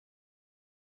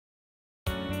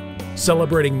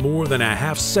Celebrating more than a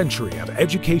half-century of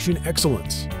education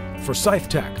excellence. Forsyth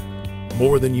Tech,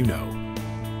 more than you know.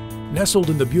 Nestled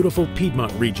in the beautiful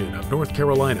Piedmont region of North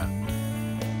Carolina,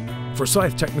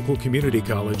 Forsyth Technical Community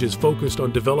College is focused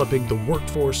on developing the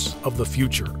workforce of the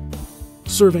future.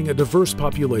 Serving a diverse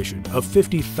population of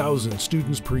 50,000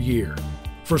 students per year,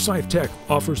 Forsyth Tech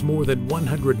offers more than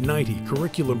 190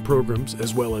 curriculum programs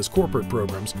as well as corporate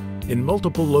programs in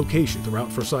multiple locations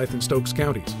throughout Forsyth and Stokes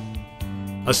counties.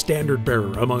 A standard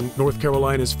bearer among North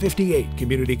Carolina's 58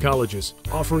 community colleges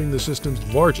offering the system's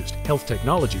largest health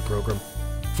technology program,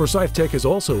 Forsyth Tech is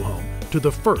also home to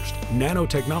the first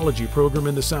nanotechnology program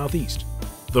in the Southeast,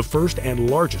 the first and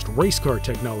largest race car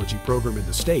technology program in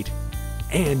the state,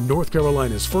 and North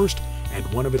Carolina's first and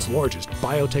one of its largest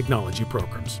biotechnology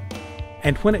programs.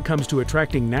 And when it comes to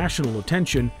attracting national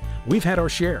attention, we've had our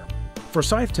share.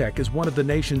 Forsyth Tech is one of the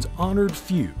nation's honored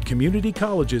few community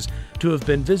colleges to have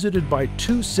been visited by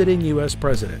 2 sitting U.S.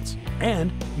 presidents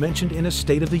and mentioned in a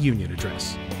State of the Union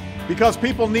address. Because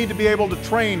people need to be able to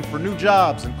train for new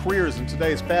jobs and careers in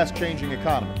today's fast-changing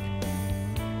economy.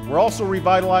 We're also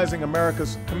revitalizing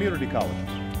America's community colleges.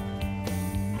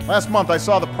 Last month, I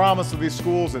saw the promise of these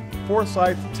schools at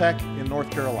Forsyth Tech in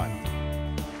North Carolina.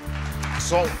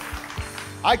 So,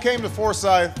 I came to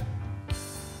Forsyth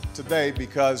today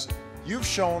because you've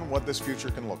shown what this future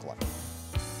can look like.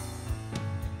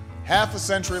 Half a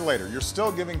century later, you're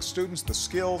still giving students the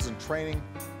skills and training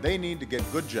they need to get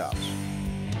good jobs.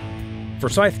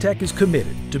 Forsyth Tech is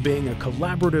committed to being a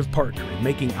collaborative partner in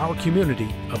making our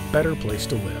community a better place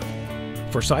to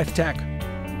live. Forsyth Tech,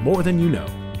 more than you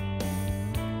know.